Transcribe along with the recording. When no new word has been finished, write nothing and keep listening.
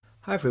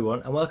Hi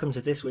everyone, and welcome to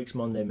this week's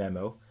Monday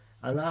Memo.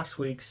 And last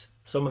week's,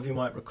 some of you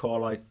might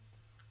recall, I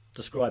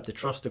described the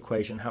trust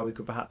equation, how we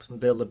could perhaps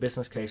build a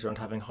business case around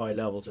having high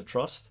levels of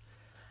trust.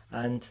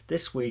 And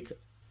this week,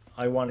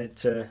 I wanted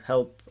to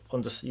help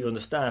you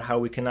understand how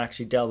we can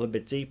actually delve a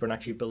bit deeper and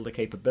actually build a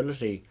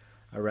capability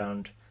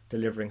around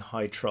delivering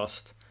high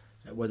trust,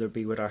 whether it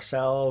be with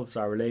ourselves,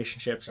 our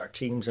relationships, our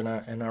teams, and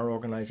our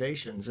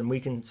organizations. And we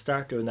can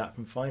start doing that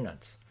from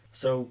finance.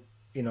 So,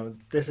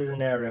 this is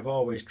an area I've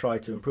always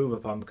tried to improve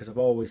upon because I've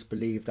always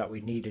believed that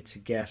we needed to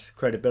get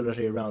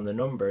credibility around the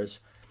numbers.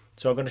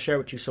 So I'm going to share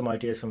with you some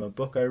ideas from a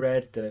book I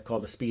read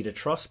called The Speed of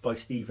Trust by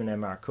Stephen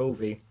M.R.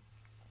 Covey.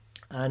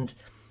 And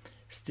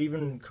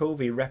Stephen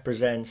Covey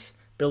represents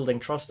building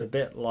trust a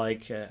bit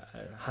like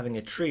having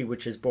a tree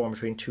which is born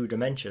between two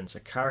dimensions,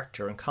 a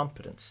character and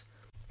competence.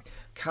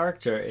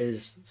 Character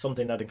is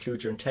something that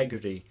includes your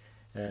integrity,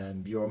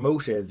 your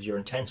motives, your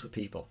intents with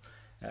people.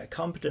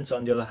 Competence,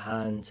 on the other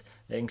hand,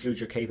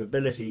 includes your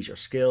capabilities, your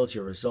skills,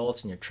 your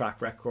results, and your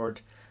track record.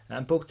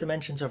 And both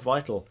dimensions are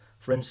vital.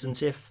 For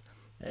instance, if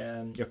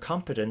your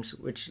competence,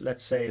 which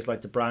let's say is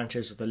like the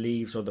branches or the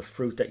leaves or the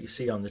fruit that you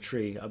see on the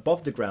tree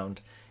above the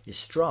ground, is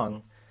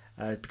strong,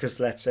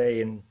 because let's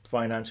say in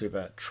finance we have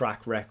a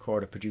track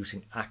record of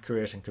producing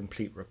accurate and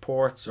complete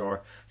reports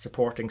or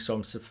supporting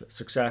some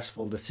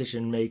successful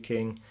decision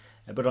making.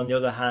 But on the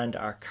other hand,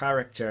 our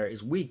character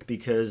is weak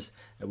because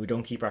we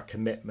don't keep our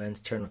commitments,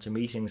 turn up to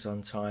meetings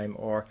on time,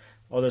 or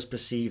others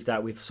perceive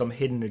that we've some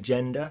hidden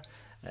agenda.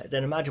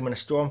 Then imagine when a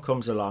storm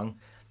comes along,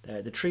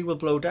 the tree will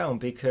blow down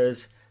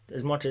because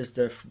as much as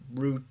the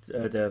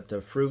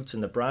fruits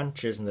and the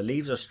branches and the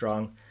leaves are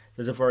strong,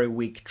 there's a very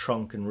weak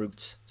trunk and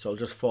roots, so it'll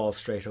just fall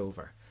straight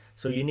over.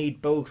 So you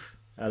need both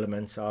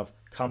elements of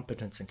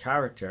competence and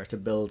character to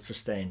build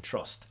sustained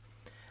trust.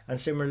 And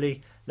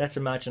similarly, let's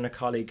imagine a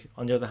colleague,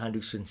 on the other hand,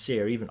 who's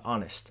sincere, even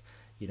honest.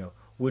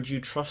 Would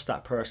you trust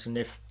that person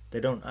if they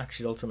don't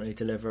actually ultimately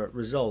deliver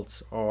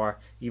results or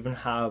even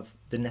have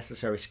the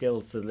necessary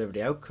skills to deliver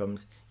the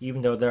outcomes,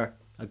 even though they're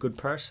a good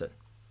person?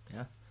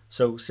 Yeah.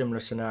 So similar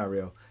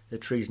scenario, the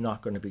tree's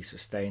not going to be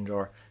sustained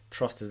or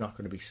trust is not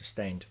going to be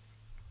sustained.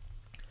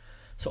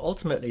 So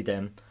ultimately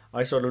then,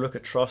 I sort of look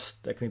at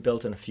trust that can be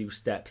built in a few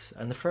steps.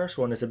 And the first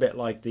one is a bit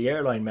like the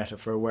airline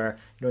metaphor where,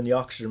 when the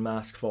oxygen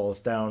mask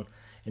falls down,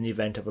 in the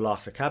event of a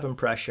loss of cabin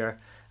pressure,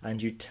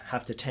 and you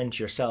have to tend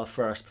to yourself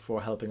first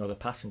before helping other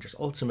passengers.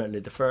 Ultimately,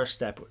 the first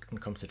step when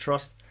it comes to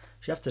trust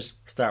is you have to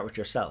start with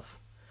yourself.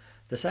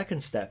 The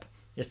second step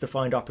is to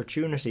find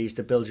opportunities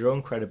to build your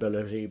own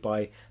credibility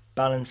by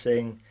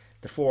balancing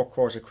the four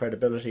cores of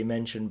credibility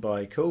mentioned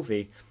by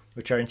Covey,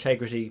 which are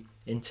integrity,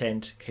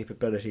 intent,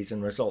 capabilities,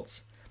 and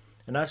results.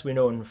 And as we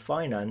know in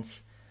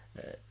finance,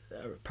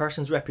 a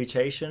person's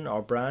reputation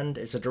or brand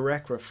is a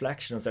direct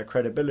reflection of their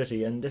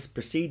credibility, and this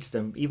precedes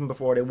them even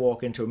before they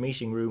walk into a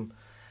meeting room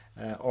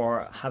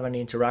or have any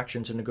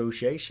interactions or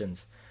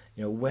negotiations.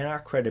 When our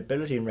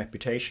credibility and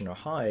reputation are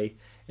high,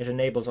 it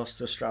enables us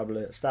to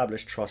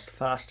establish trust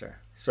faster.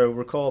 So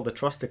recall the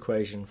trust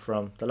equation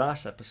from the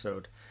last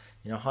episode.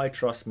 High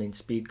trust means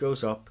speed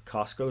goes up,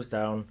 cost goes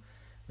down,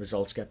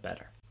 results get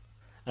better.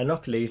 And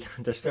luckily,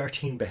 there's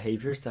 13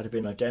 behaviors that have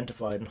been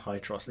identified in high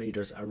trust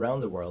leaders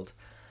around the world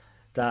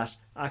that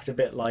act a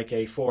bit like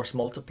a force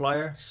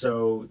multiplier,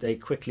 so they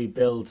quickly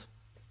build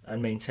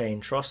and maintain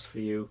trust for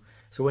you.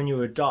 So when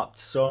you adopt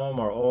some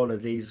or all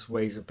of these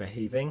ways of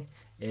behaving,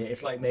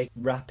 it's like making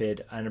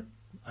rapid and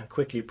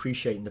quickly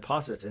appreciating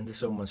deposits into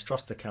someone's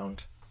trust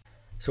account.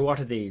 So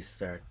what are these?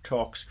 They're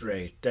talk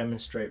straight,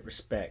 demonstrate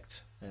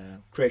respect,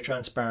 create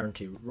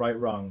transparency, right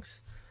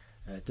wrongs,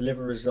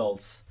 deliver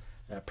results,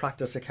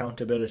 practice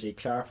accountability,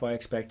 clarify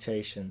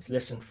expectations,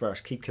 listen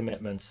first, keep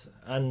commitments,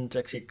 and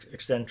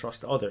extend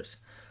trust to others.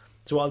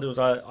 So what I'll do is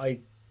I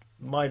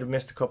might have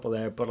missed a couple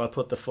there, but I'll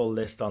put the full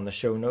list on the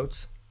show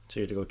notes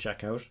for you to go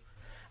check out.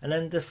 And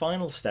then the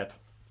final step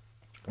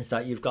is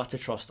that you've got to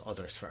trust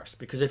others first,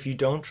 because if you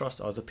don't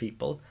trust other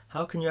people,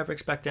 how can you ever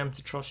expect them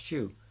to trust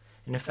you?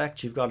 In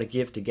effect, you've got to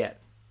give to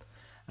get.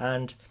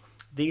 And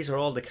these are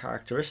all the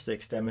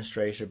characteristics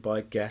demonstrated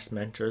by guest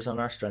mentors on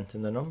our Strength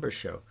in the Numbers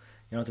show.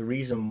 The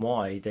reason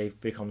why they've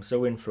become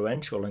so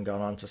influential and gone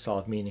on to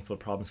solve meaningful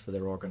problems for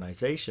their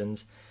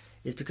organizations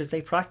is because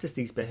they practice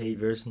these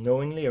behaviors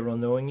knowingly or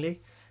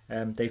unknowingly.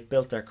 They've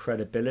built their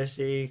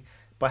credibility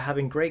by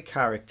having great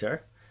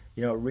character,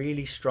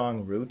 really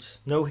strong roots,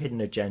 no hidden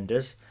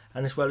agendas,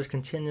 and as well as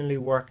continually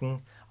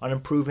working on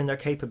improving their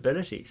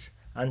capabilities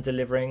and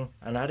delivering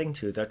and adding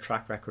to their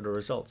track record of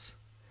results.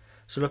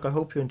 So look, I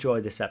hope you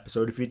enjoyed this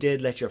episode. If you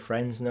did, let your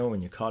friends know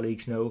and your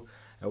colleagues know.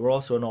 We're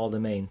also on all the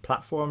main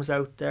platforms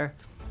out there,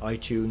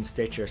 iTunes,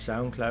 Stitcher,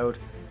 SoundCloud,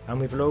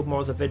 and we've a load more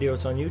of the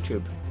videos on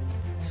YouTube.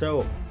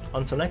 So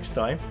until next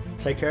time,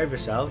 take care of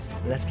yourselves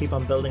and let's keep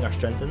on building our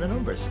strength in the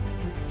numbers.